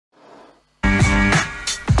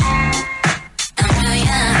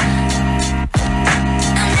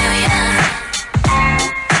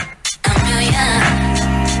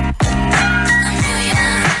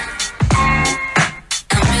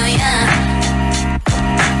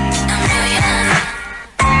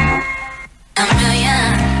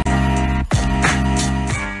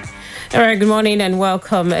right, good morning and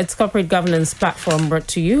welcome. It's Corporate Governance Platform brought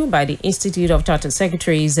to you by the Institute of Chartered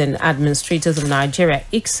Secretaries and Administrators of Nigeria,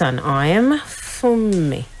 ICSAN. I am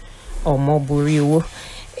Funmi Omoburiu.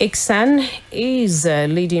 ICSAN is a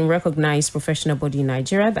leading recognized professional body in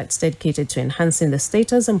Nigeria that's dedicated to enhancing the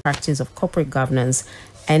status and practice of corporate governance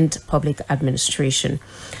and public administration.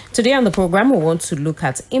 Today on the program, we want to look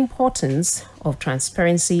at importance of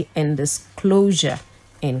transparency and disclosure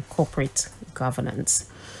in corporate governance.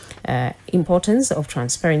 Importance of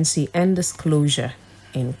transparency and disclosure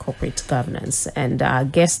in corporate governance. And our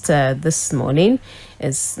guest this morning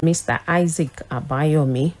is Mr. Isaac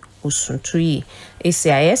Abayomi OSUNTUYI,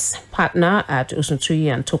 ACIS partner at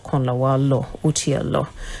OSUNTUYI and Tokonlawa Law, OTL Law.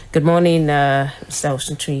 Good morning, Mr.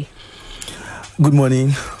 OSUNTUYI. Good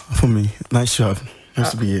morning for me. Nice job.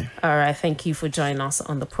 Nice to be here. All right, thank you for joining us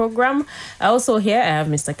on the program. Also here I have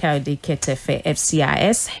Mr. Kayode Ketefe,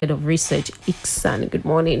 FCIS, Head of Research, ICSAN. Good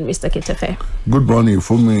morning, Mr. Ketefe. Good morning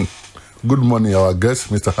for me. Good morning, our guest,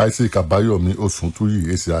 Mr. Isaac Abayomi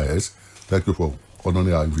OSUNTUYI, ACIS. Thank you for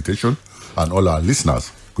honoring our invitation and all our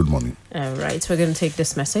listeners. Good morning. All right, we're going to take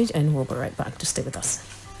this message and we'll be right back. To stay with us.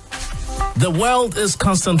 The world is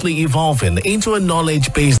constantly evolving into a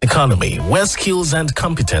knowledge-based economy where skills and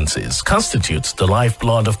competencies constitute the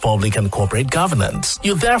lifeblood of public and corporate governance.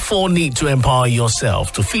 You therefore need to empower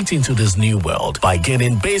yourself to fit into this new world by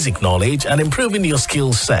gaining basic knowledge and improving your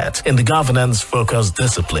skill set in the governance-focused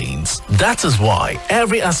disciplines. That is why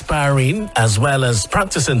every aspiring as well as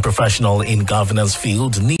practicing professional in governance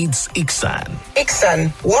field needs ICSAN.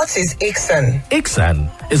 ICSAN. What is ICSAN? ICSAN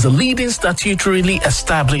is a leading statutorily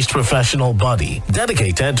established professional body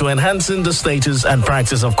dedicated to enhancing the status and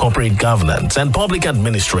practice of corporate governance and public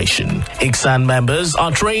administration. ICSAN members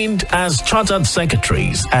are trained as chartered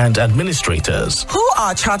secretaries and administrators. Who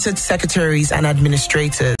are chartered secretaries and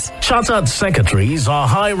administrators? Chartered secretaries are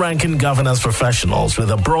high-ranking governance professionals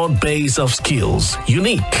with a broad base of skills,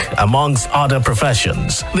 unique amongst other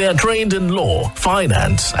professions. They are trained in law,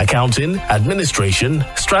 finance, accounting, administration,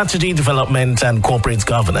 strategy development, and corporate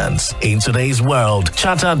governance. In today's world,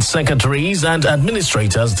 chartered secretaries and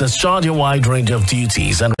administrators discharge a wide range of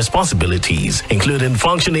duties and responsibilities, including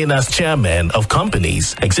functioning as chairmen of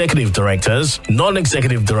companies, executive directors,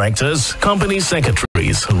 non-executive directors, company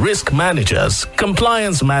secretaries, risk managers,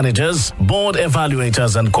 compliance managers, board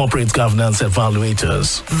evaluators, and corporate governance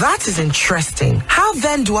evaluators. That is interesting. How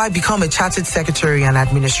then do I become a chartered secretary and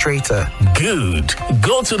administrator? Good.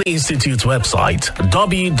 Go to the Institute's website,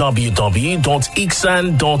 www.icsan.org.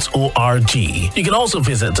 You can also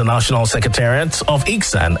visit the National Secretariat of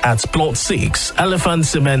ICSAN at Plot 6, Elephant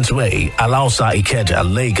Cement Way, Alausa, Ikeja,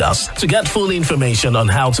 Lagos, to get full information on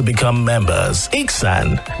how to become members.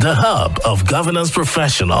 ICSAN, the hub of governance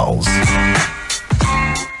professionals.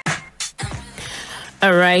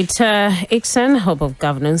 All right, ICSAN, Hub of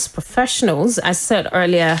Governance Professionals. As said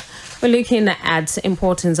earlier, we're looking at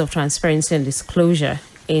importance of transparency and disclosure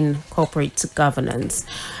in corporate governance.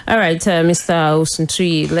 All right, Mr.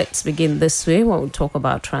 OSUNTUYI, let's begin this way when we talk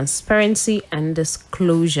about transparency and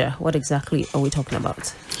disclosure. What exactly are we talking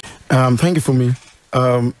about? Thank you for me.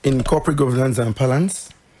 In corporate governance and parlance,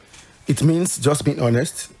 it means just being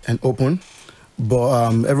honest and open.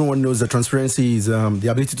 But everyone knows that transparency is the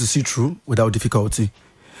ability to see through without difficulty.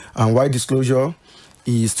 And why disclosure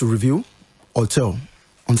is to review or tell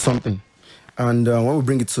on something. And when we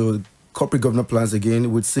bring it to corporate governance plans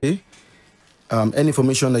again, we'd say any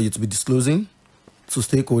information that you're to be disclosing to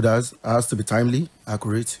stakeholders has to be timely,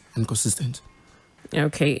 accurate, and consistent.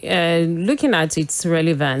 Okay, looking at its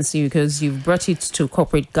relevance, because you've brought it to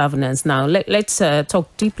corporate governance now, let's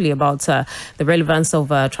talk deeply about the relevance of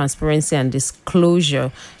transparency and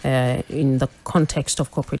disclosure in the context of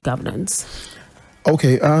corporate governance.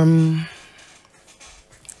 Okay,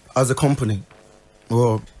 as a company,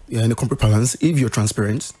 or in a corporate balance, if you're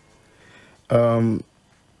transparent, it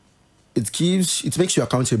makes you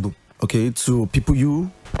accountable, okay, to people you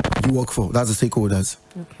work for. That's the stakeholders.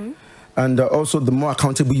 Okay. And also, the more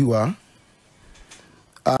accountable you are,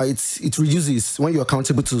 it reduces, when you're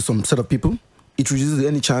accountable to some set of people, it reduces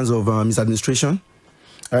any chance of misadministration,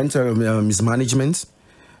 mismanagement,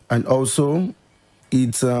 and also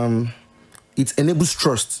it enables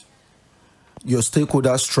trust. Your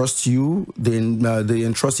stakeholders trust you, they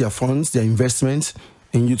entrust their funds, their investments,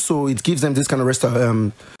 and you. So it gives them this kind of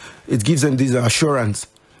it gives them this assurance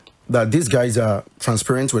that these guys are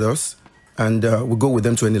transparent with us, and we'll go with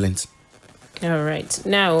them to any length. All right.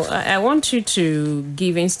 Now, I want you to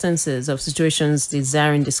give instances of situations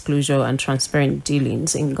desiring disclosure and transparent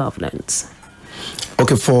dealings in governance.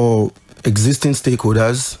 Okay, for existing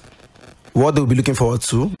stakeholders, what they'll be looking forward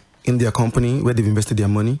to in their company where they've invested their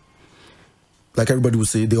money like everybody would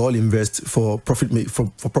say, they all invest for profit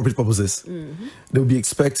for profit purposes. They'll be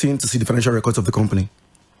expecting to see the financial records of the company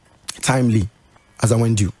timely, as and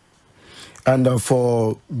when due. And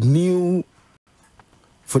for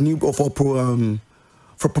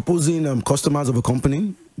proposing customers of a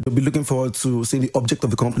company, they'll be looking forward to seeing the object of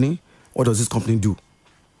the company. What does this company do?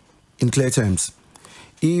 In clear terms.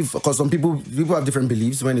 Because some people have different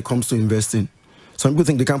beliefs when it comes to investing. Some people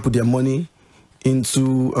think they can't put their money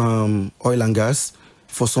into oil and gas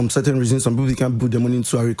for some certain reasons. Some people can't put their money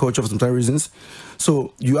into agriculture for some certain reasons.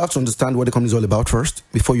 So you have to understand what the company is all about first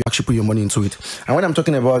before you actually put your money into it. And when I'm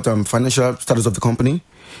talking about financial status of the company,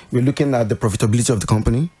 we're looking at the profitability of the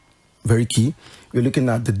company, very key. We're looking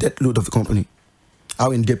at the debt load of the company,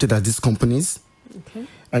 how indebted are these companies. Okay.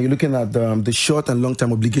 And you're looking at the short and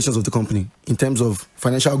long-term obligations of the company in terms of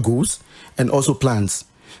financial goals and also plans.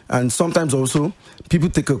 And sometimes also, people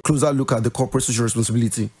take a closer look at the corporate social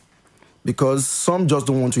responsibility, because some just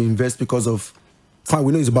don't want to invest because of, fine,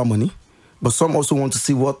 we know it's about money, but some also want to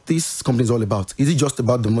see what this company is all about. Is it just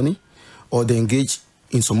about the money, or they engage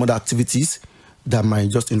in some other activities that might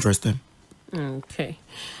just interest them? Okay.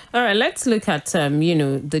 All right, let's look at,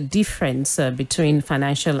 the difference between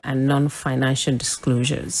financial and non-financial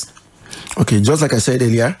disclosures. Okay, just like I said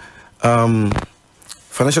earlier,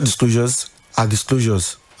 financial disclosures are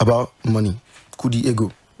disclosures about money, kudi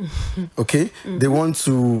ego. Okay? They want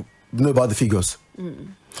to know about the figures.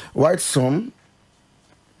 While some,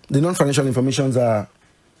 the non-financial information you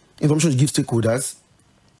give stakeholders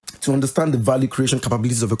to understand the value creation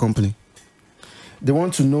capabilities of a company. They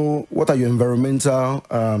want to know what are your environmental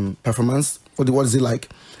performance, what is it like,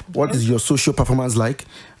 what is your social performance like,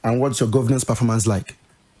 and what's your governance performance like.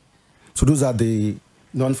 So those are the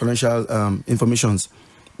non-financial informations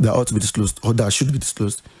that ought to be disclosed, or that should be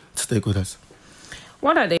disclosed to stakeholders.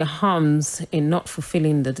 What are the harms in not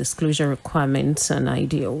fulfilling the disclosure requirements and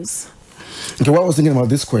ideals? Okay, while I was thinking about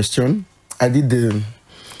this question, I did a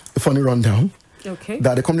funny rundown. Okay.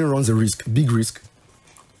 That the company runs a big risk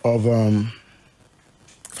of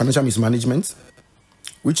financial mismanagement,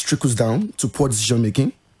 which trickles down to poor decision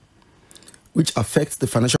making, which affects the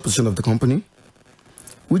financial position of the company,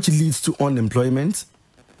 which leads to unemployment,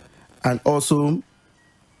 and also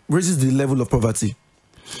raises the level of poverty.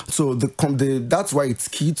 So that's why it's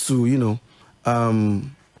key to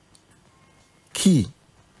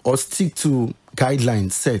stick to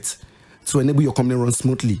guidelines set to enable your company run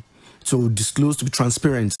smoothly, to disclose, to be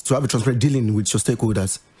transparent, to have a transparent dealing with your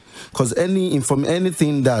stakeholders. Because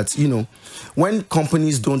anything that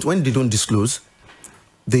when they don't disclose,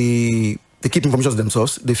 they keep information to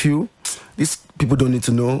themselves. They feel these people don't need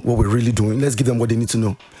to know what we're really doing. Let's give them what they need to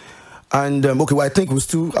know. And I think I will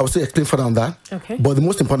still explain further on that. Okay. But the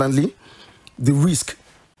most importantly, the risk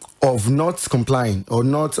of not complying or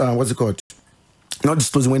not not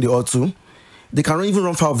disclosing when they ought to, they can even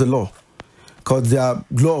run foul of the law, because there are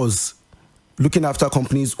laws looking after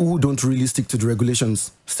companies who don't really stick to the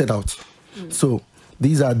regulations set out. So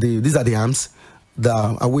these are the harms that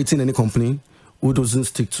are awaiting any company who doesn't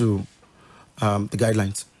stick to the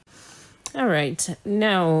guidelines. All right.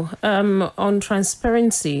 Now, on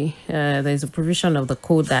transparency, there's a provision of the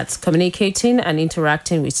code that's communicating and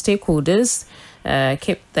interacting with stakeholders,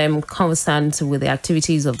 keep them conversant with the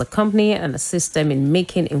activities of the company, and assist them in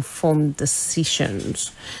making informed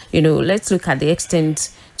decisions. Let's look at the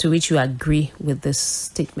extent to which you agree with this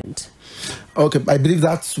statement. Okay, I believe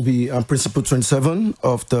that to be Principle 27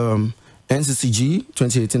 of the NCCG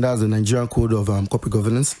 2018. That's the Nigerian Code of Corporate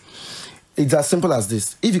Governance. It's as simple as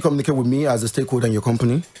this. If you communicate with me as a stakeholder in your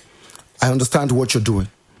company, I understand what you're doing.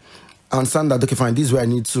 I understand that, okay, fine, this is where I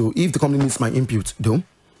need to, if the company needs my input,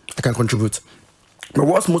 I can contribute. But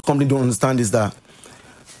what most companies don't understand is that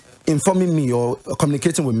informing me or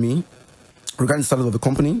communicating with me regarding the status of the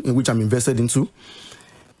company in which I'm invested into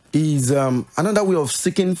is another way of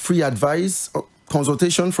seeking free advice or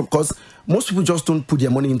consultation, because most people just don't put their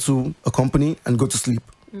money into a company and go to sleep.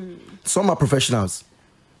 Some are professionals.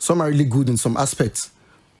 Some are really good in some aspects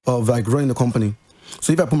of running a company.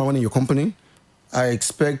 So if I put my money in your company, I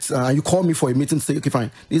expect, you call me for a meeting to say, okay,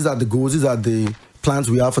 fine, these are the goals, these are the plans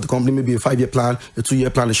we have for the company, maybe a 5-year plan, a 2-year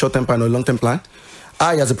plan, a short-term plan, or a long-term plan.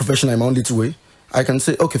 I, as a professional, in my own little way, I can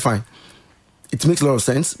say, okay, fine, it makes a lot of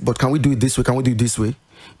sense, but can we do it this way? Can we do it this way?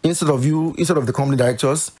 Instead of the company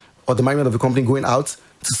directors or the management of the company going out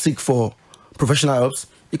to seek for professional helps,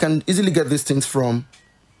 you can easily get these things from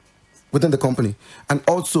within the company. And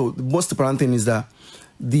also, the most important thing is that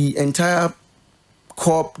the entire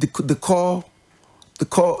core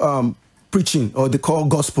preaching or the core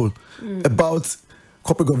gospel about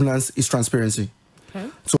corporate governance is transparency. Okay.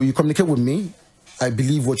 So you communicate with me, I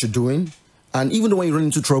believe what you're doing, And even though when you run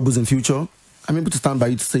into troubles in future, I'm able to stand by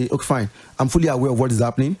you to say, okay, fine, I'm fully aware of what is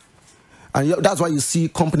happening. And that's why you see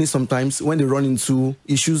companies sometimes, when they run into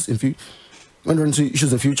issues in future,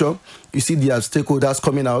 you see their stakeholders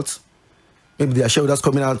coming out, maybe their shareholders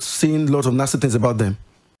coming out, saying lots of nasty things about them.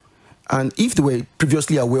 And if they were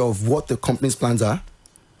previously aware of what the company's plans are,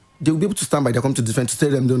 they will be able to stand by their company to defend, to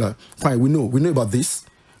tell them, no, fine, we know about this,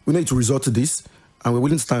 we know to resort to this, and we're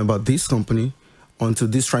willing to stand about this company until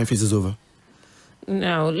this trying phase is over.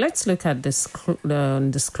 Now, let's look at this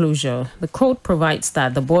disclosure. The code provides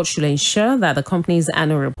that the board should ensure that the company's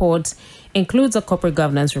annual report includes a corporate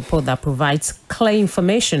governance report that provides clear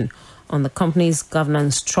information on the company's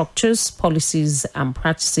governance structures, policies, and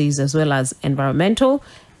practices, as well as environmental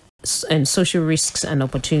and social risks and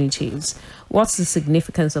opportunities. What's the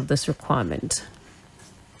significance of this requirement?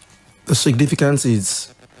 The significance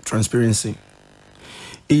is transparency.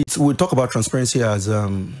 We talk about transparency as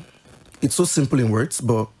it's so simple in words,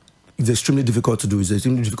 but it's extremely difficult to do. It's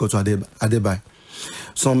extremely difficult to adhere by.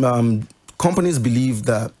 Some companies believe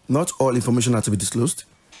that not all information has to be disclosed.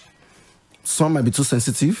 Some might be too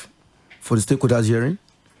sensitive for the stakeholders hearing.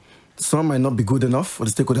 Some might not be good enough for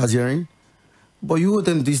the stakeholders hearing. But you owe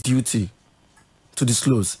them this duty to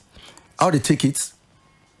disclose. How they take it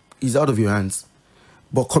is out of your hands.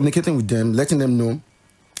 But communicating with them, letting them know,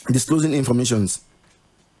 disclosing informations,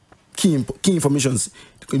 key informations,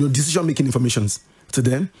 decision-making informations to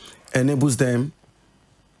them, enables them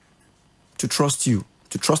to trust you,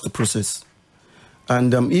 to trust the process.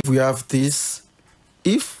 And if we have this,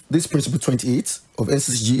 if this principle 28 of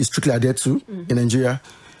NCCG is strictly adhered to in Nigeria,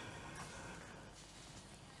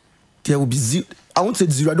 there will be zero. I won't say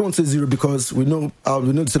zero. I don't want to say zero because we know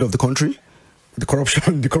the state of the country, the corruption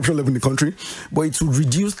level in the country. But it will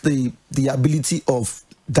reduce the ability of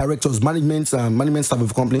directors, management staff of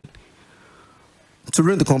a company to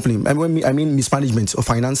run the company. I mean mismanagement of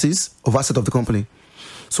finances, of asset of the company.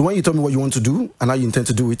 So when you tell me what you want to do and how you intend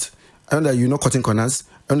to do it, I know that you're not cutting corners.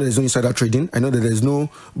 I know that there's no insider trading. I know that there's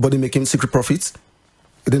nobody making secret profits.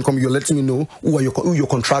 Then you're letting me know who you're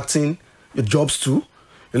contracting your jobs to.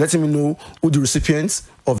 You're letting me know who the recipients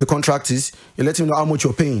of the contract is. You're letting me know how much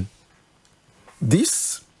you're paying.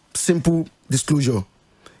 This simple disclosure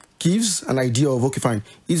gives an idea of, okay, fine,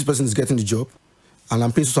 if this person is getting the job and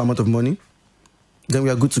I'm paying some amount of money, then we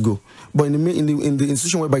are good to go. But in the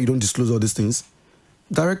institution whereby you don't disclose all these things,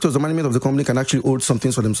 directors or management of the company can actually hold some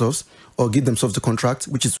things for themselves or give themselves the contract,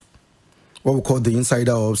 which is what we call the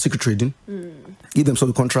insider or secret trading. Give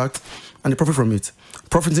themselves the contract and they profit from it.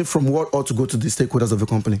 Profiting from what ought to go to the stakeholders of the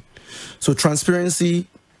company. So transparency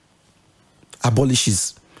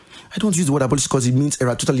abolishes. I don't use the word abolish because it means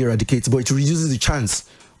totally eradicate, but it reduces the chance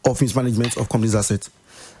of mismanagement of companies' assets.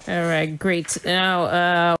 All right, great.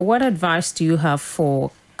 Now, what advice do you have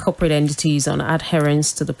for corporate entities on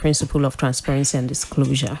adherence to the principle of transparency and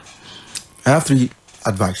disclosure? I have three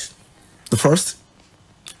advice. The first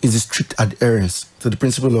is the strict adherence to the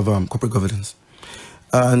principle of corporate governance.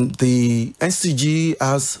 And the NCCG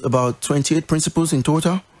has about 28 principles in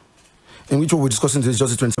total, in which what we're discussing today is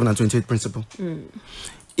just the 27 and 28 principle.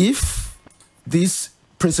 If these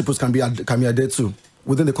principles can be adhered to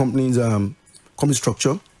within the company's company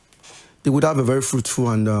structure, they would have a very fruitful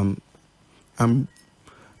and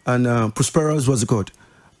prosperous,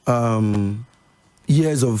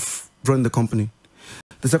 years of running the company.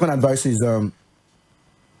 The second advice is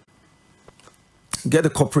get a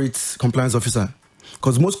corporate compliance officer,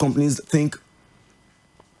 because most companies think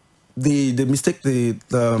they mistake the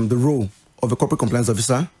role of a corporate compliance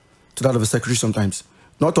officer to that of a secretary sometimes.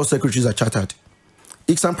 Not all secretaries are chartered.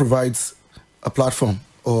 ICSAN provides a platform,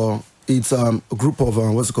 or it's a group of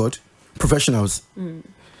professionals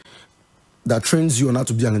that trains you on how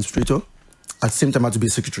to be an administrator, at the same time how to be a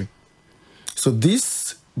secretary. So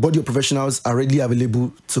this body of professionals are readily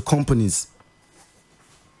available to companies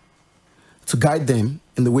to guide them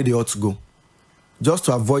in the way they ought to go, just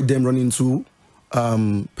to avoid them running into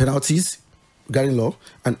penalties regarding law,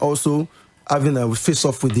 and also having a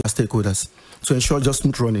face-off with their stakeholders to ensure just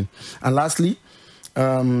smooth running. And lastly,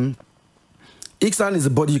 ICSAN is a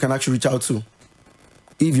body you can actually reach out to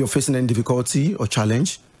if you're facing any difficulty or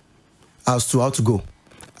challenge as to how to go.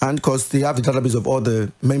 And because they have the database of all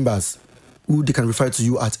the members who they can refer to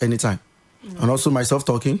you at any time. And also myself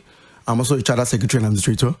talking, I'm also a chartered secretary and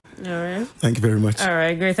administrator. All right. Thank you very much. All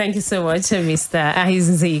right, great. Thank you so much, Mr.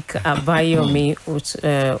 Isaac Abayomi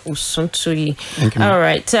OSUNTUYI. Thank you. All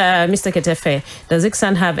right, Mr. Ketefe, does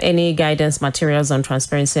ICSAN have any guidance materials on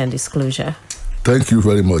transparency and disclosure? Thank you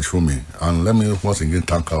very much for me. And let me once again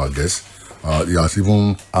thank our guest. He has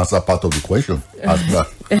even answered part of the question as well.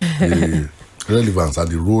 The relevance and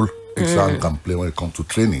the role ICSAN can play when it comes to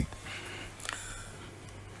training.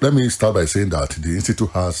 Let me start by saying that the Institute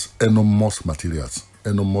has enormous materials,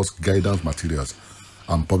 enormous guidance materials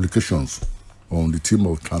and publications on the theme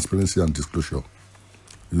of transparency and disclosure.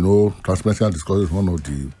 You know, transparency and disclosure is one of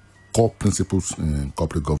the core principles in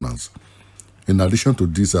corporate governance. In addition to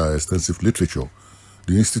this extensive literature,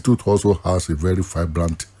 the Institute also has a very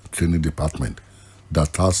vibrant training department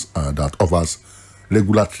that offers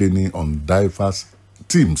regular training on diverse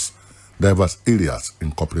themes, diverse areas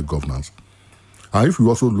in corporate governance. And if you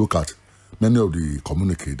also look at many of the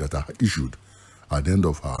communiques that are issued at the end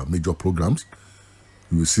of our major programs,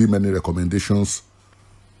 you will see many recommendations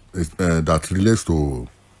that relates to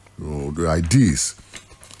the ideas,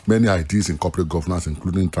 many ideas in corporate governance,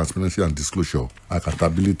 including transparency and disclosure,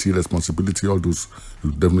 accountability, responsibility, all those,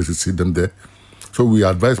 you definitely see them there. So we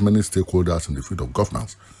advise many stakeholders in the field of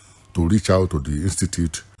governance to reach out to the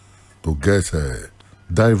Institute to get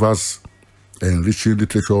diverse enriching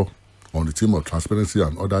literature on the theme of transparency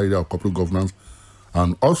and other areas of corporate governance.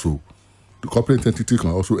 And also, the corporate entity can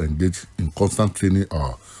also engage in constant training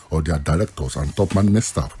of their directors and top management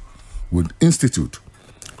staff with Institute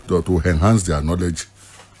to enhance their knowledge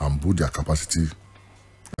and build their capacity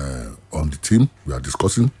on the theme we are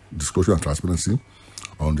discussing, disclosure and transparency,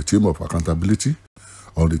 on the theme of accountability,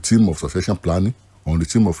 on the theme of succession planning, on the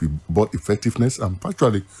theme of board effectiveness, and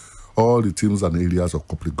virtually all the themes and areas of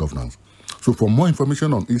corporate governance. So for more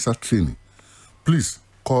information on ISA training, please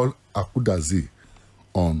call Akudazi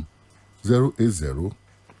on 080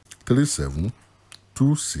 37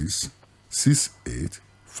 26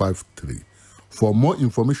 6853. For more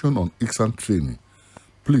information on ISA training,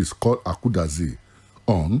 please call Akudazi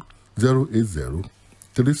on 080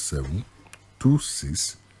 37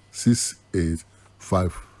 26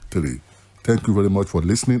 6853. Thank you very much for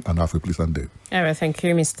listening and have a pleasant day. All right, thank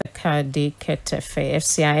you, Mr. Kadi Ketefe,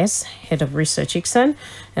 FCIS, Head of Research ICSAN,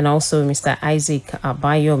 and also Mr. Isaac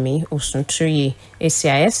Abayomi, OSUNTUYI,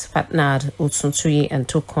 ACIS, partnered OSUNTUYI and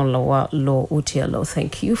Tokonlowa Law UTLO.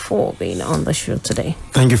 Thank you for being on the show today.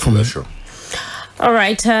 Thank you for me. Sure. All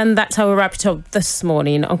right, and that's how we wrap it up this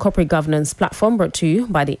morning on Corporate Governance Platform, brought to you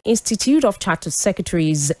by the Institute of Chartered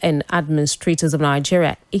Secretaries and Administrators of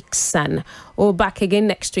Nigeria, ICSAN. We're back again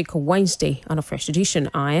next week, Wednesday, on a fresh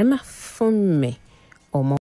edition. I am Funmi Omo.